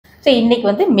So இன்றைக்கி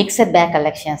வந்து mixed back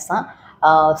collections தான்.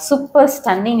 Super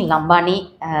stunning Lambani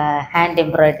hand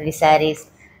embroidery saris,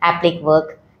 oblique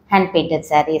work, hand painted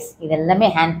saris. இது எல்லாமே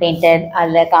ஹேண்ட் பெயிண்டட்,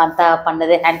 அதில் காந்தா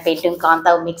பண்ணது, ஹேண்ட் பெயிண்ட்டும்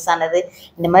காந்தாவும் மிக்ஸ் ஆனது.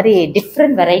 இந்த மாதிரி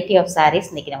டிஃப்ரெண்ட் வெரைட்டி ஆஃப்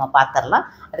சாரீஸ் இன்றைக்கி நம்ம பார்த்துடலாம்.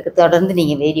 அதுக்கு தொடர்ந்து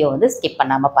நீங்கள் வீடியோ வந்து ஸ்கிப்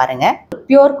பண்ணாமல் பாருங்கள்.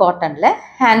 பியூர் காட்டனில்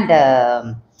ஹேண்ட்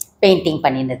பெயிண்டிங்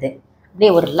பண்ணினது.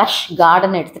 அப்படியே ஒரு லஷ்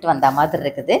கார்டன் எடுத்துகிட்டு வந்த மாதிரி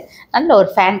இருக்குது. நல்ல ஒரு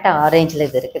ஃபேண்டா ஆரேஞ்சில்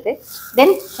இது இருக்குது.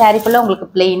 தென் சாரீ ஃபுல்லாக உங்களுக்கு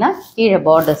பிளெயினாக கீழே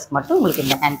பார்டர்ஸ்க்கு மட்டும் உங்களுக்கு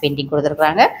இந்த ஹேண்ட் பெயிண்டிங்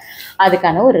கொடுத்துருக்குறாங்க.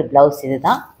 அதுக்கான ஒரு ப்ளவுஸ் இது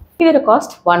தான். இதோட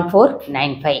காஸ்ட்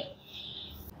 1495.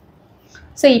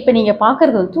 ஸோ இப்போ நீங்கள்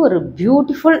பார்க்குறது வந்துட்டு ஒரு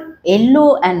beautiful yellow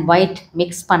and white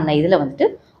mix பண்ண இதில் வந்துட்டு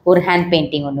ஒரு ஹேண்ட்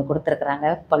பெயிண்டிங் ஒன்று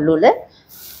கொடுத்துருக்குறாங்க பல்லுவில்.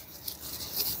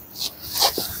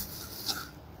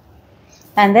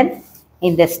 அண்ட் தென்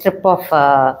இந்த strip of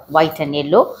white and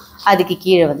yellow, அதுக்கு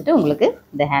கீழே வந்துட்டு உங்களுக்கு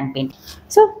இந்த ஹேண்ட் பெயிண்ட்.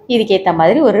 ஸோ இதுக்கேற்ற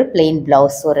மாதிரி ஒரு பிளெயின்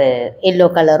ப்ளவுஸ், ஒரு எல்லோ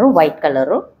கலரும் ஒயிட்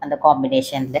கலரும் அந்த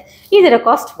காம்பினேஷனில். இதோட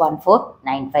காஸ்ட்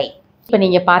 1495. இப்போ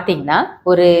நீங்கள் பார்த்தீங்கன்னா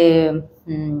ஒரு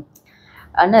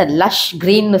லஷ்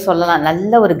க்ரீன்னு சொல்லலாம்.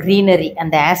 நல்ல ஒரு க்ரீனரி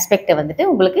அந்த ஆஸ்பெக்டை வந்துட்டு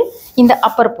உங்களுக்கு இந்த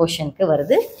அப்பர் போர்ஷனுக்கு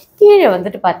வருது. கீழே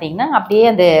வந்துட்டு பார்த்தீங்கன்னா அப்படியே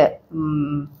அந்த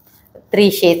 3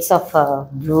 ஷேட்ஸ் ஆஃப்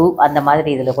ப்ளூ அந்த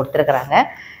மாதிரி இதில் கொடுத்துருக்குறாங்க.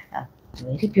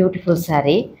 Very beautiful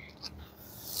sari.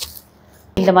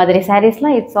 இந்த மாதிரி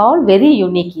சாரீஸ்லாம் இட்ஸ் ஆல் வெரி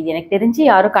யூனிக். இது எனக்கு தெரிஞ்சு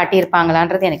யாரும்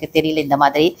காட்டியிருப்பாங்களான்றது எனக்கு தெரியல இந்த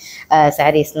மாதிரி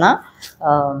சாரீஸ்லாம்.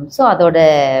 ஸோ அதோட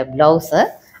ப்ளவுஸு,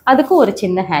 அதுக்கும் ஒரு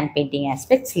சின்ன ஹேண்ட் பெயிண்டிங்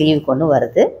ஆஸ்பெக்ட் ஸ்லீவுக்கு ஒன்று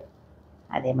வருது.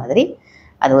 அதே மாதிரி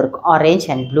அது ஒரு ஆரேஞ்ச்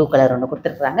அண்ட் ப்ளூ கலர் ஒன்று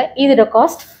கொடுத்துருக்குறாங்க. இதோட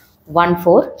காஸ்ட்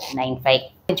 1495.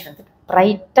 வந்து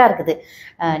ப்ரைட்டாக இருக்குது.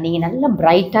 நீங்கள் நல்லா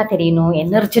ப்ரைட்டாக தெரியணும்,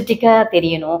 எனர்ஜெட்டிக்காக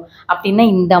தெரியணும் அப்படின்னா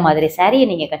இந்த மாதிரி சாரியை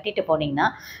நீங்கள் கட்டிட்டு போனீங்கன்னா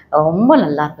ரொம்ப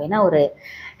நல்லாயிருக்கும். ஏன்னா ஒரு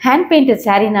ஹேண்ட் பெயிண்டட்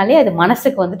சாரினாலே அது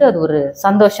மனசுக்கு வந்துட்டு அது ஒரு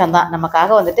சந்தோஷம்தான். நமக்காக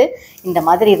வந்துட்டு இந்த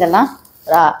மாதிரி இதெல்லாம்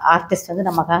ஆர்டிஸ்ட் வந்து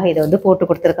நமக்காக இதை வந்து போட்டு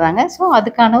கொடுத்துருக்குறாங்க. ஸோ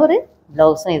அதுக்கான ஒரு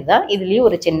ப்ளவுஸும் இதுதான். இதுலேயும்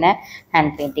ஒரு சின்ன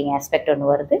ஹேண்ட் பெயிண்டிங் ஆஸ்பெக்ட்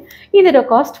ஒன்று வருது. இதோட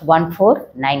காஸ்ட்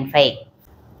 1495.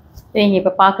 நீங்கள்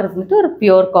இப்போ பார்க்குறது வந்துட்டு ஒரு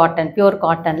பியூர்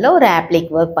காட்டனில் ஒரு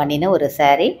ஆப்ளிக் ஒர்க் பண்ணின ஒரு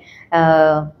சாரீ.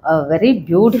 வெரி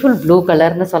பியூட்டிஃபுல் ப்ளூ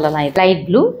கலர்னு சொல்லலாம். இது light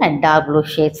blue and dark blue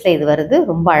ஷேட்ஸில் இது வருது.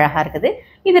 ரொம்ப அழகாக இருக்குது.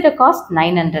 இதோட காஸ்ட்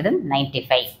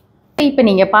 995. இப்போ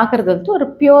நீங்கள் பார்க்குறது வந்துட்டு ஒரு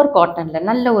பியூர் காட்டனில்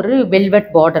நல்ல ஒரு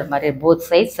வெல்வெட் பார்டர் மாதிரி போத்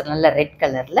சைட்ஸ் நல்ல ரெட்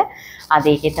கலரில்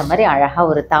அதேக்கேற்ற மாதிரி அழகாக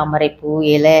ஒரு தாமரை பூ,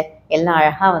 இலை எல்லாம்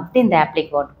அழகாக வந்துட்டு இந்த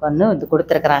ஆப்ளிக் ஒர்க் ஒன்று வந்து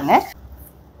கொடுத்துருக்குறாங்க.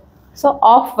 ஸோ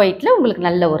ஆஃப் ஒயிட்டில் உங்களுக்கு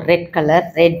நல்ல ஒரு red colour,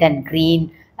 red and green,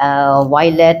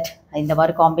 violet இந்த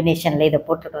மாதிரி காம்பினேஷனில் இதை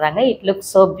போட்டிருக்குறாங்க. It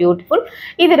looks so beautiful.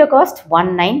 இதோட காஸ்ட்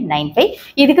 1995.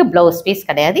 இதுக்கு ப்ளவுஸ் பீஸ்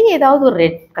கிடையாது. ஏதாவது ஒரு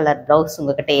ரெட் கலர் ப்ளவுஸ்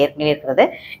உங்கள்கிட்ட ஏற்கனவே இருக்கிறத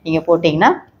நீங்கள்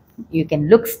போட்டிங்கன்னா யூ கேன்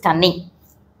லுக் ஸ்டன்னிங்.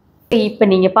 இப்போ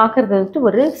நீங்கள் பார்க்குறது வந்துட்டு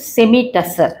ஒரு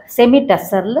செமி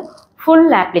டஸ்ஸரில்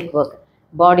ஃபுல் ஆப்ளிக் ஒர்க்.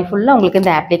 பாடி ஃபுல்லாக உங்களுக்கு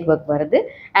இந்த ஆப்ளிக் ஒர்க் வருது.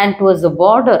 அண்ட் டுவர்ட்ஸ் த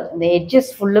பார்டர் இந்த எட்ஜஸ்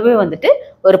ஃபுல்லாகவே வந்துட்டு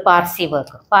ஒரு பார்சி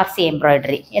ஒர்க், பார்சி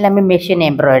எம்ப்ராய்டரி, எல்லாமே மெஷின்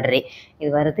எம்ப்ராய்டரி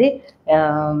இது வருது.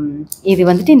 இது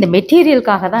வந்துட்டு இந்த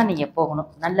மெட்டீரியலுக்காக தான் நீங்கள் போகணும்.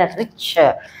 நல்ல ரிச்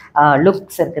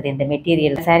லுக்ஸ் இருக்குது இந்த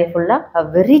மெட்டீரியல். சாரீ ஃபுல்லாக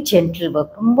வெரி ஜென்டில்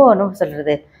ஒர்க். ரொம்ப என்ன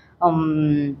சொல்கிறது,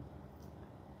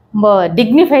 ரொம்ப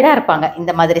டிக்னிஃபைடாக இருப்பாங்க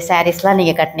இந்த மாதிரி சாரீஸ்லாம்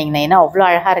நீங்கள் கட்டினீங்கன்னா. ஏன்னா அவ்வளோ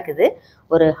அழகாக இருக்குது.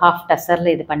 ஒரு ஹாஃப்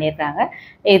டஸ்ஸரில் இது பண்ணியிருக்காங்க.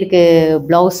 இதுக்கு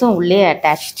ப்ளவுஸும் உள்ளே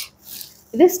அட்டாச்ட்.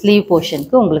 இது ஸ்லீவ்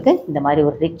போர்ஷனுக்கு உங்களுக்கு இந்த மாதிரி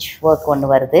ஒரு ரிச் ஒர்க் ஒன்று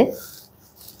வருது.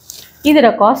 இதோட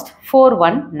காஸ்ட்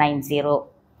 4190.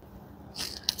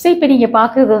 ஸோ இப்போ நீங்கள்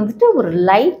பார்க்குறது வந்துட்டு ஒரு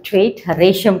லைட் வெயிட்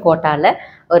ரேஷம் கோட்டாவில்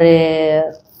ஒரு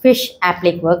ஃபிஷ்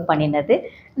ஆப்ளிக் ஒர்க் பண்ணினது.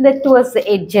 இந்த டுவர்ட்ஸ்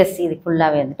எட்ஜஸ் இது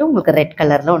ஃபுல்லாகவே வந்துட்டு உங்களுக்கு ரெட்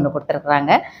கலரில் ஒன்று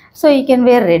கொடுத்துருக்குறாங்க. So you can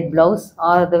where red blouse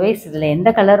or otherwise இதில் எந்த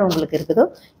கலர் உங்களுக்கு இருக்குதோ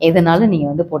எதுனாலும்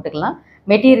நீங்கள் வந்து போட்டுக்கலாம்.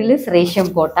 மெட்டீரியல் இஸ் ரேஷம்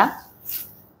கோட்டா,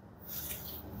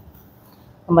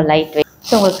 ரொம்ப லைட் வெயிட்.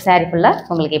 ஸோ உங்களுக்கு சாரீ ஃபுல்லாக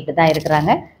உங்களுக்கு இப்படி தான்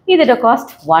இருக்கிறாங்க. இதோட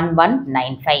காஸ்ட்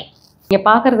 1195. நீங்கள்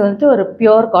பார்க்குறது வந்துட்டு ஒரு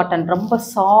பியூர் காட்டன், ரொம்ப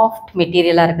சாஃப்ட்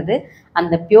மெட்டீரியலாக இருக்குது.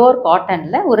 அந்த பியூர்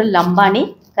காட்டனில் ஒரு லம்பானி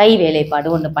கை வேலைப்பாடு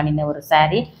ஒன்று பண்ணின ஒரு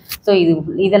சாரீ. ஸோ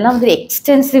இதெல்லாம் வந்து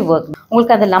எக்ஸ்டென்சிவ் ஒர்க்.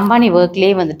 உங்களுக்கு அந்த லம்பானி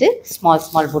ஒர்க்லேயே வந்துட்டு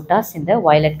ஸ்மால் புட்டாஸ் இந்த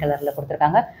வயலட் கலரில்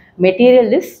கொடுத்துருக்காங்க.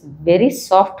 Material is very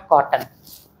soft cotton.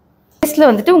 இதில்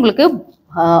வந்துட்டு உங்களுக்கு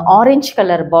ஆரஞ்சு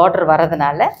கலர் பார்டர்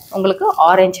வரதுனால உங்களுக்கு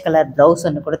ஆரஞ்சு கலர் ப்ளவுஸ்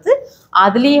ஒன்று கொடுத்து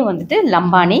அதுலேயும் வந்துட்டு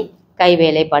லம்பானி கை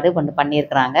வேலைப்பாடு ஒன்று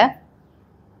பண்ணியிருக்கிறாங்க.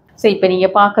 ஸோ இப்போ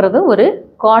நீங்கள் பார்க்குறது ஒரு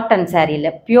காட்டன் சாரியில்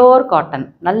பியூர் காட்டன்,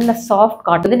 நல்ல சாஃப்ட்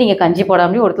காட்டன். வந்து நீங்கள் கஞ்சி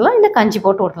போடாமலே உடுத்தலாம், இல்லை கஞ்சி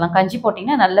போட்டு உடுத்தலாம். கஞ்சி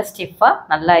போட்டிங்கன்னா நல்ல ஸ்டிஃபாக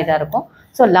நல்லா இதாக இருக்கும்.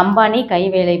 ஸோ லம்பானி கை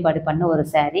வேலைப்பாடு பண்ண ஒரு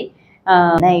சாரீ.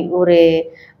 ஒரு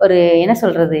ஒரு என்ன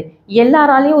சொல்கிறது,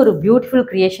 எல்லாராலையும் ஒரு பியூட்டிஃபுல்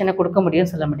க்ரியேஷனை கொடுக்க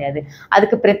முடியும்னு சொல்ல முடியாது.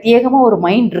 அதுக்கு பிரத்யேகமாக ஒரு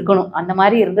மைண்ட் இருக்கணும். அந்த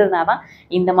மாதிரி இருந்ததுனா தான்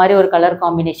இந்த மாதிரி ஒரு கலர்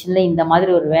காம்பினேஷனில் இந்த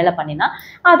மாதிரி ஒரு வேலை பண்ணினா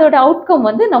அதோட அவுட்கம்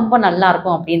வந்து ரொம்ப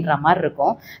நல்லாயிருக்கும் அப்படின்ற மாதிரி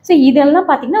இருக்கும். ஸோ இதெல்லாம்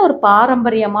பார்த்திங்கன்னா ஒரு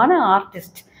பாரம்பரியமான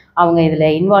ஆர்டிஸ்ட் அவங்க இதில்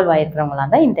இன்வால்வ்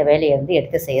ஆகிருக்கிறவங்களாம் தான் இந்த வேலையை வந்து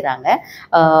எடுத்து செய்கிறாங்க.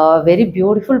 வெரி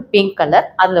பியூட்டிஃபுல் பிங்க் கலர்,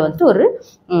 அதில் வந்துட்டு ஒரு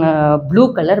ப்ளூ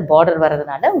கலர் பார்டர்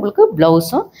வர்றதுனால உங்களுக்கு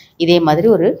ப்ளவுஸும் இதே மாதிரி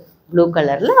ஒரு ப்ளூ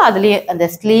கலரில், அதுலேயே அந்த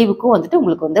ஸ்லீவுக்கும் வந்துட்டு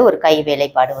உங்களுக்கு வந்து ஒரு கை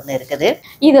வேலைப்பாடு ஒன்று இருக்குது.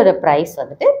 இதோட ப்ரைஸ்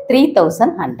வந்துட்டு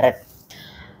 3100.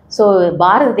 ஸோ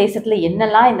பாரத தேசத்தில்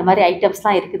என்னெல்லாம் இந்த மாதிரி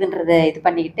ஐட்டம்ஸ்லாம் இருக்குதுன்றதை இது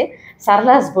பண்ணிக்கிட்டு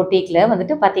சரளாஸ் பொட்டிக்கில்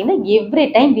வந்துட்டு பார்த்தீங்கன்னா every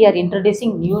time we are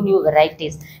introducing new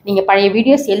varieties. நீங்கள் பழைய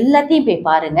வீடியோஸ் எல்லாத்தையும் போய்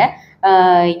பாருங்கள்.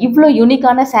 இவ்வளோ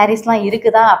யூனிக்கான சாரீஸ்லாம்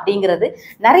இருக்குதா அப்படிங்கிறது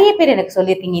நிறைய பேர் எனக்கு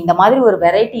சொல்லியிருக்கீங்க. இந்த மாதிரி ஒரு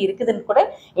வெரைட்டி இருக்குதுன்னு கூட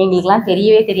எங்களுக்கெலாம்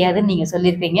தெரியவே தெரியாதுன்னு நீங்கள்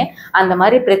சொல்லியிருக்கீங்க. அந்த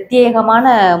மாதிரி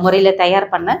பிரத்யேகமான முறையில்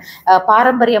தயார் பண்ண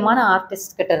பாரம்பரியமான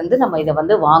ஆர்டிஸ்ட் கிட்ட இருந்து நம்ம இதை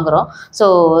வந்து வாங்குகிறோம். ஸோ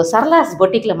சரளாஸ்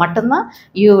பொட்டிக்கில் மட்டும்தான்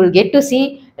you will get to see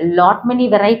lot many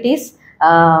varieties.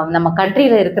 நம்ம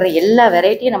கண்ட்ரியில் இருக்கிற எல்லா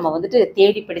வெரைட்டியும் நம்ம வந்துட்டு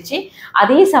தேடி பிடிச்சி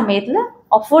அதே சமயத்தில்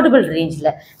அஃபோர்டபுள் ரேஞ்சில்,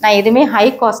 நான் எதுவுமே ஹை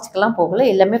காஸ்ட்டுக்கெல்லாம் போகலை,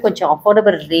 எல்லாமே கொஞ்சம்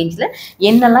அஃபோர்டபுள் ரேஞ்சில்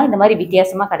என்னெல்லாம் இந்த மாதிரி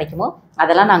வித்தியாசமாக கிடைக்குமோ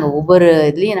அதெல்லாம் நாங்கள் ஒவ்வொரு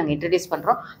இதுலேயும் நாங்கள் இன்ட்ரடியூஸ்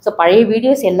பண்ணுறோம். ஸோ பழைய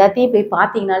வீடியோஸ் எல்லாத்தையும் போய்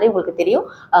பார்த்தீங்கனாலே உங்களுக்கு தெரியும்.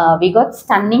 We got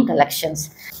stunning collections.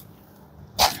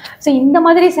 So இந்த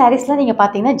மாதிரி சாரீஸ்லாம் நீங்கள்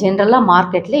பார்த்தீங்கன்னா ஜென்ரலாக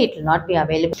மார்க்கெட்டில் it will not be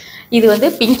available. இது வந்து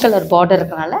பிங்க் கலர் பார்டர்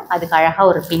இருக்கிறனால அதுக்கு அழகாக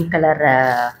ஒரு பிங்க் கலர்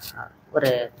ஒரு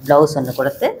ப்ளவுஸ் ஒன்று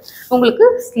கொடுத்து உங்களுக்கு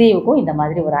ஸ்லீவுக்கும் இந்த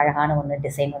மாதிரி ஒரு அழகான ஒன்று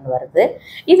டிசைன் ஒன்று வருது.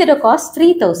 இதோட காஸ்ட்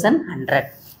 3100.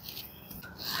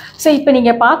 ஸோ இப்போ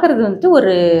நீங்கள் பார்க்குறது வந்துட்டு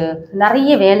ஒரு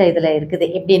நிறைய வேலை இதில் இருக்குது.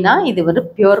 எப்படின்னா இது வந்து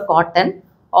பியூர் காட்டன்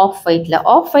ஆஃப்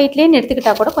ஒயிட்லேன்னு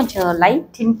எடுத்துக்கிட்டால் கூட கொஞ்சம் லைட்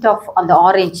டிண்ட் ஆஃப் அந்த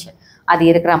ஆரஞ்சு அது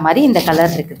இருக்கிற மாதிரி இந்த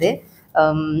கலர் இருக்குது.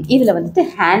 இதில் வந்துட்டு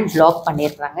ஹேண்ட் பிளாக்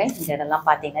பண்ணியிருக்கிறாங்க. இந்த இடம்லாம்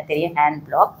பார்த்தீங்கன்னா தெரியும், ஹேண்ட்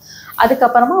பிளாக்.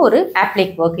 அதுக்கப்புறமா ஒரு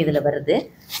ஆப்ளிக் ஒர்க் இதில் வருது.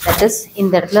 தட் இஸ்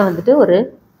இந்த இடத்துல வந்துட்டு ஒரு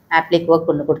ஆப்ளிக்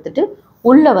ஒர்க் ஒன்று கொடுத்துட்டு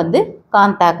உள்ளே வந்து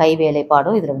காந்தா கை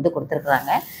வேலைப்பாடும் இதில் வந்து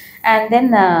கொடுத்துருக்குறாங்க. அண்ட்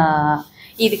தென்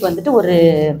இதுக்கு வந்துட்டு ஒரு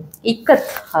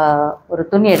இக்கத் ஒரு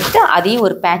துணி எடுத்துட்டு அதையும்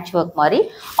ஒரு பேட்ச் ஒர்க் மாதிரி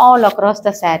ஆல் அக்ராஸ்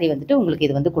த சாரீ வந்துட்டு உங்களுக்கு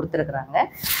இது வந்து கொடுத்துருக்குறாங்க.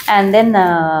 அண்ட் தென்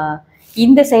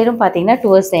இந்த சைடும் பார்த்தீங்கன்னா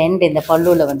டுவர்ட்ஸ் எண்ட் இந்த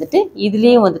பல்லுவில் வந்துட்டு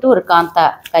இதுலேயும் வந்துட்டு ஒரு காந்தா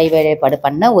கை வேலைப்பாடு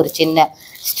பண்ண ஒரு சின்ன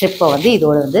ஸ்ட்ரிப்பை வந்து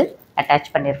இதோடு வந்து அட்டாச்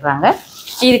பண்ணிடுறாங்க.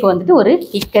 இதுக்கு வந்துட்டு ஒரு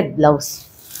இக்கட் ப்ளவுஸ்.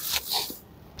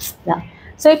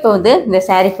 ஸோ இப்போ வந்து இந்த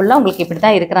சாரீ ஃபுல்லாக உங்களுக்கு இப்படி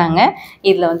தான் இருக்கிறாங்க.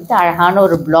 இதில் வந்துட்டு அழகான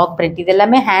ஒரு பிளாக் பிரிண்ட், இது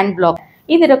எல்லாமே ஹேண்ட் பிளாக்.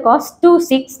 இதோட காஸ்ட்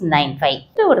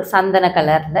 2695. ஒரு சந்தன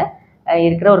கலரில்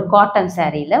இருக்கிற ஒரு காட்டன்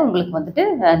சாரியில் உங்களுக்கு வந்துட்டு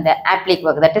அந்த oblique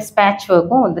work, that is batch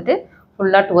ஒர்க்கும் வந்துட்டு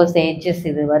ஃபுல்லாக டுவர்ட்ஸ் எட்ஜஸ்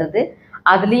இது வருது.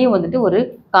 அதுலேயும் வந்துட்டு ஒரு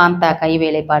காந்தா கை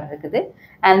வேலைப்பாடு இருக்குது.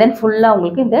 அண்ட் தென் ஃபுல்லாக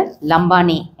உங்களுக்கு இந்த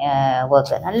லம்பானி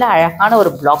ஒர்க்கு நல்ல அழகான ஒரு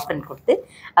பிளாக் பிரிண்ட் கொடுத்து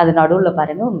அது நடுவில்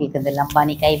பாருங்கள் உங்களுக்கு இந்த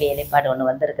லம்பானி கை வேலைப்பாடு ஒன்று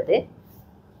வந்திருக்குது.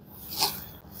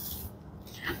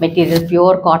 மெட்டீரியல்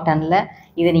பியூர் காட்டனில்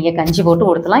இதை நீங்கள் கஞ்சி போட்டு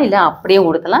உடுத்தலாம், இல்லை அப்படியே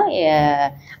உடுத்தலாம்,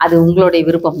 அது உங்களுடைய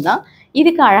விருப்பம் தான்.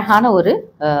 இதுக்கு அழகான ஒரு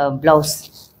ப்ளவுஸ்.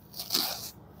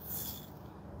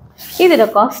 இதோட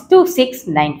காஸ்ட்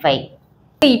 2695.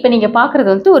 இப்போ நீங்கள் பார்க்குறது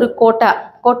வந்துட்டு ஒரு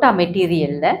கோட்டா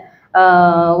மெட்டீரியலில்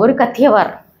ஒரு கத்தியவார்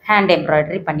ஹேண்ட்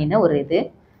எம்ப்ராய்டரி பண்ணின ஒரு இது.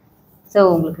 ஸோ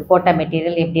உங்களுக்கு கோட்டா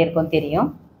மெட்டீரியல் எப்படி இருக்கும்னு தெரியும்.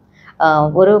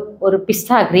 ஒரு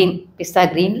பிஸ்தா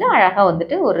க்ரீனில் அழகாக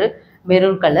வந்துட்டு ஒரு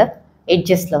மெரூன் கலர்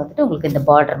எட்ஜஸில் வந்துட்டு உங்களுக்கு இந்த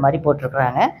பார்டர் மாதிரி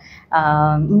போட்டிருக்குறாங்க.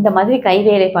 இந்த மாதிரி கை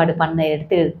வேலைப்பாடு பண்ண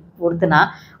எடுத்து கொடுத்துனா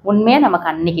உண்மையாக நமக்கு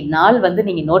அன்றைக்கி நாள் வந்து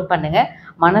நீங்கள் நோட் பண்ணுங்கள்,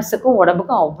 மனசுக்கும்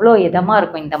உடம்புக்கும் அவ்வளோ இதமாக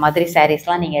இருக்கும். இந்த மாதிரி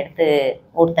சாரீஸ்லாம் நீங்கள் எடுத்து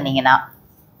உடுத்துனீங்கன்னா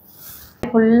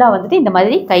ஃபுல்லாக வந்துட்டு இந்த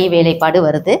மாதிரி கை வேலைப்பாடு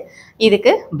வருது.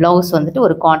 இதுக்கு ப்ளவுஸ் வந்துட்டு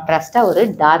ஒரு கான்ட்ராஸ்ட்டாக ஒரு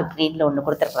டார்க் க்ரீனில் ஒன்று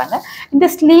கொடுத்துருக்குறாங்க. இந்த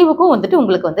ஸ்லீவுக்கும் வந்துட்டு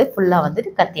உங்களுக்கு வந்து ஃபுல்லாக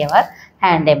வந்துட்டு கத்தியவார்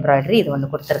ஹேண்ட் எம்ப்ராய்டரி இது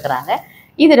ஒன்று கொடுத்துருக்குறாங்க.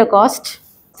 இதோட காஸ்ட்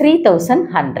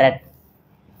 3100.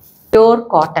 பியூர்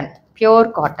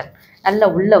காட்டன் நல்ல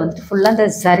உள்ளே வந்துட்டு ஃபுல்லாக இந்த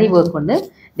சரி ஒர்க் ஒன்று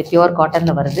இந்த பியூர்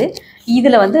காட்டனில் வருது.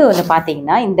 இதில் வந்து ஒன்று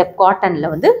பார்த்தீங்கன்னா இந்த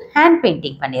காட்டனில் வந்து ஹேண்ட்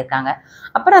பெயிண்டிங் பண்ணியிருக்காங்க.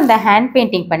 அப்புறம் அந்த ஹேண்ட்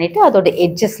பெயிண்டிங் பண்ணிவிட்டு அதோட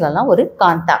எட்ஜஸ்லலாம் ஒரு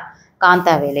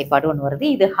காந்தா வேலைப்பாடு ஒன்று வருது.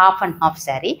 இது half and half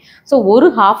sari. So ஒரு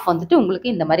ஹாஃப் வந்துட்டு உங்களுக்கு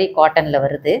இந்த மாதிரி காட்டனில்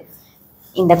வருது.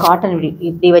 இந்த காட்டன்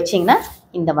இப்படி வச்சிங்கன்னா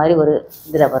இந்த மாதிரி ஒரு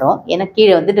இதில் வரும். ஏன்னா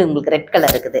கீழே வந்துட்டு உங்களுக்கு ரெட்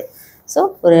கலர் இருக்குது. ஸோ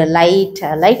ஒரு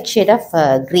லைட் ஷேட் ஆஃப்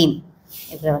க்ரீன்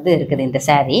இதில் வந்து இருக்குது இந்த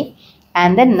sari.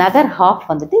 And then other half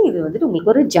வந்துட்டு இது வந்துட்டு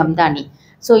உங்களுக்கு ஒரு ஜம்தானி.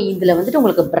 ஸோ இதில் வந்துட்டு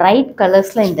உங்களுக்கு பிரைட்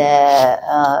கலர்ஸில் இந்த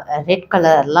ரெட்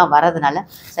கலர்லாம் வரதுனால,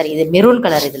 சரி இது மெரூன்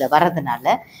கலர் இதில்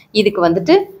வரதுனால இதுக்கு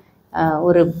வந்துட்டு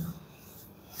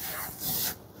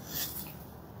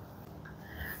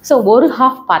ஸோ ஒரு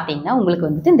ஹாஃப் பார்த்தீங்கன்னா உங்களுக்கு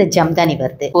வந்துட்டு இந்த ஜம்தானி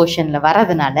வருது போர்ஷனில்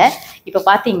வரதுனால இப்போ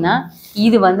பார்த்தீங்கன்னா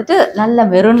இது வந்துட்டு நல்ல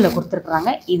மெரூனில்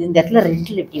கொடுத்துருக்குறாங்க. இது இந்த இடத்துல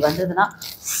ரெட்டில் இப்படி வந்ததுன்னா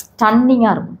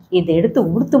ஸ்டன்னிங்காக இருக்கும். இதை எடுத்து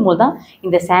உடுத்தும் போது தான்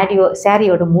இந்த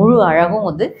சாரியோட முழு அழகும்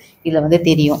வந்து இதில் வந்து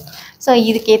தெரியும். ஸோ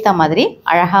இதுக்கேற்ற மாதிரி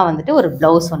அழகாக வந்துட்டு ஒரு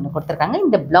ப்ளவுஸ் ஒன்று கொடுத்துருக்காங்க.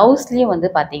 இந்த ப்ளவுஸ்லேயும் வந்து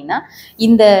பார்த்தீங்கன்னா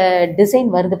இந்த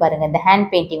டிசைன் வருது பாருங்கள், இந்த ஹேண்ட்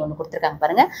பெயிண்டிங் ஒன்று கொடுத்துருக்காங்க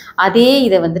பாருங்கள். அதே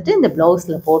இதை வந்துட்டு இந்த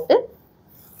ப்ளவுஸில் போட்டு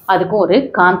அதுக்கும் ஒரு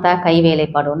காந்தா கை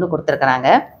வேலைப்பாடு ஒன்று கொடுத்துருக்குறாங்க.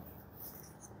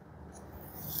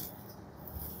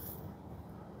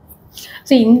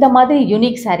 ஸோ இந்த மாதிரி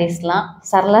யூனிக் சாரீஸ்லாம்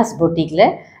சரளாஸ் பொட்டிக்கில்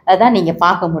தான் நீங்கள்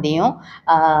பார்க்க முடியும்.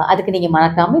 அதுக்கு நீங்கள்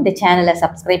மறக்காமல் இந்த சேனலை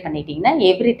சப்ஸ்கிரைப் பண்ணிட்டீங்கன்னா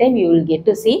every time you will get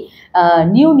to C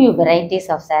new varieties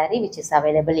of sari which is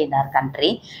available in our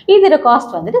country. இதோட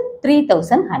காஸ்ட் வந்துட்டு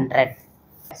 3100.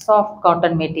 சாஃப்ட்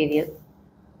காட்டன் மெட்டீரியல்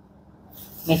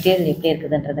எப்படி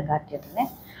இருக்குதுன்றதை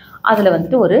காட்டிடுறேன். அதில்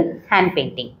வந்துட்டு ஒரு ஹேண்ட்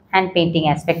பெயிண்டிங்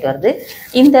ஆஸ்பெக்ட் வருது.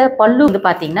 இந்த பல்லு வந்து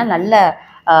பார்த்திங்கன்னா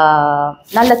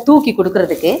நல்ல தூக்கி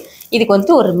கொடுக்கறதுக்கு இதுக்கு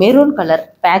வந்துட்டு ஒரு மெரூன் கலர்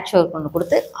பேட்ச் ஒர்க் ஒன்று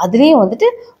கொடுத்து அதுலேயும் வந்துட்டு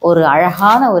ஒரு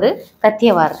அழகான ஒரு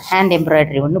கத்தியவார் ஹேண்ட்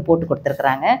எம்ப்ராய்டரி ஒன்று போட்டு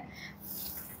கொடுத்துருக்குறாங்க.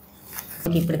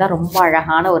 இப்படி தான் ரொம்ப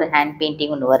அழகான ஒரு ஹேண்ட்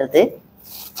பெயிண்டிங் ஒன்று வருது.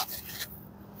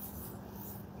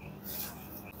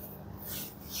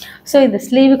 ஸோ இந்த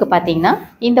ஸ்லீவுக்கு பார்த்தீங்கன்னா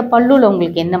இந்த பல்லுவில்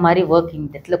உங்களுக்கு என்ன மாதிரி ஒர்க்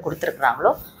இந்த இடத்துல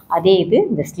கொடுத்துருக்குறாங்களோ அதே இது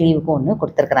இந்த ஸ்லீவுக்கு ஒன்று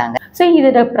கொடுத்துருக்குறாங்க. ஸோ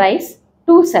இதோட ப்ரைஸ்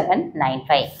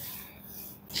 2795.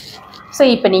 ஸோ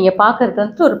இப்போ நீங்கள் பார்க்குறது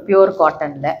வந்துட்டு ஒரு பியூர்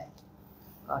காட்டன்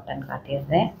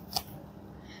காட்டிடுறேன்.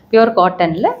 பியூர்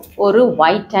காட்டனில் ஒரு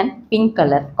ஒயிட் அண்ட் பிங்க்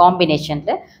கலர்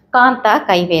காம்பினேஷனில் காந்தா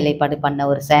கை வேலைப்பாடு பண்ண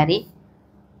ஒரு சாரீ.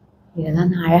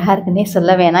 இதெல்லாம் நான் அழகாக இருக்குன்னே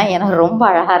சொல்ல வேணாம், ஏன்னா ரொம்ப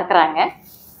அழகாக இருக்கிறாங்க.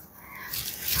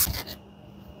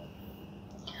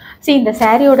 ஸோ இந்த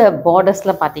சாரியோட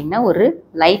பார்டர்ஸில் பார்த்தீங்கன்னா ஒரு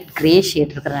லைட் க்ரே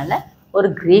ஷேட் இருக்கிறனால ஒரு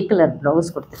க்ரே கலர்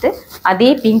ப்ளவுஸ் கொடுத்துட்டு அதே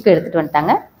பிங்க் எடுத்துகிட்டு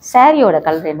வந்துட்டாங்க. சாரியோட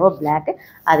கலர் என்னவோ பிளாக்கு,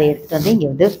 அதை எடுத்துகிட்டு வந்து இங்கே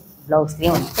வந்து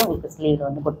ப்ளவுஸ்லேயும் வந்துட்டு உங்களுக்கு ஸ்லீவ்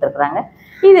வந்து கொடுத்துருக்குறாங்க.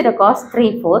 இதோட காஸ்ட்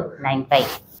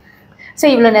 3495. ஸோ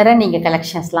இவ்வளோ நேரம் நீங்கள்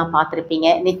கலெக்ஷன்ஸ்லாம் பார்த்துருப்பீங்க.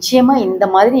 நிச்சயமாக இந்த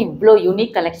மாதிரி இவ்வளோ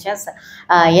யூனிக் கலெக்ஷன்ஸ்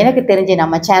எனக்கு தெரிஞ்சு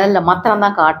நம்ம சேனலில்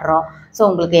மாத்திரம்தான் காட்டுறோம். ஸோ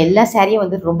உங்களுக்கு எல்லா சாரியும்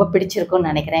வந்து ரொம்ப பிடிச்சிருக்குன்னு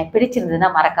நினைக்கிறேன். பிடிச்சிருந்ததுன்னா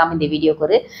மறக்காமல் இந்த வீடியோக்கு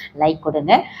ஒரு லைக்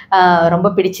கொடுங்க.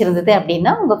 ரொம்ப பிடிச்சிருந்தது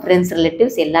அப்படின்னா உங்கள் ஃப்ரெண்ட்ஸ்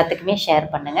ரிலேட்டிவ்ஸ் எல்லாத்துக்குமே ஷேர்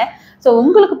பண்ணுங்கள். ஸோ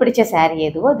உங்களுக்கு பிடிச்ச சாரீ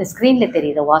எதுவோ அது ஸ்க்ரீனில்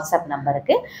தெரிகிற வாட்ஸ்அப்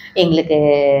நம்பருக்கு எங்களுக்கு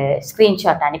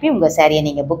ஸ்க்ரீன்ஷாட் அனுப்பி உங்கள் சாரியை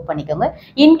நீங்கள் புக் பண்ணிக்கோங்க.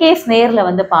 இன்கேஸ் நேரில்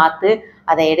வந்து பார்த்து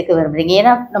அதை எடுக்க விரும்புகிறீங்க,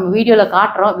 ஏன்னா நம்ம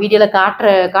வீடியோவில்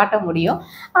காட்ட முடியும்,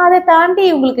 அதை தாண்டி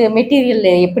உங்களுக்கு மெட்டீரியல்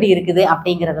எப்படி இருக்குது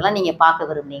அப்படிங்கிறதெல்லாம் நீங்கள் பார்க்க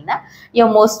விரும்புனீங்கன்னா you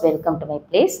most welcome to my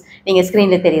place. நீங்கள்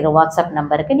ஸ்க்ரீனில் தெரிகிற வாட்ஸ்அப்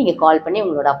நம்பருக்கு நீங்கள் கால் பண்ணி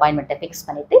உங்களோட அப்பாயின்மெண்ட்டை ஃபிக்ஸ்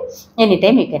பண்ணிவிட்டு any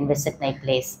time you can visit my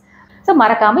place. So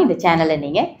மறக்காமல் இந்த சேனலை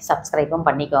நீங்கள் சப்ஸ்கிரைபும்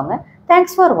பண்ணிக்கோங்க.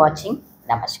 தேங்க்ஸ் ஃபார் வாட்சிங்.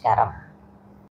 நமஸ்காரம்.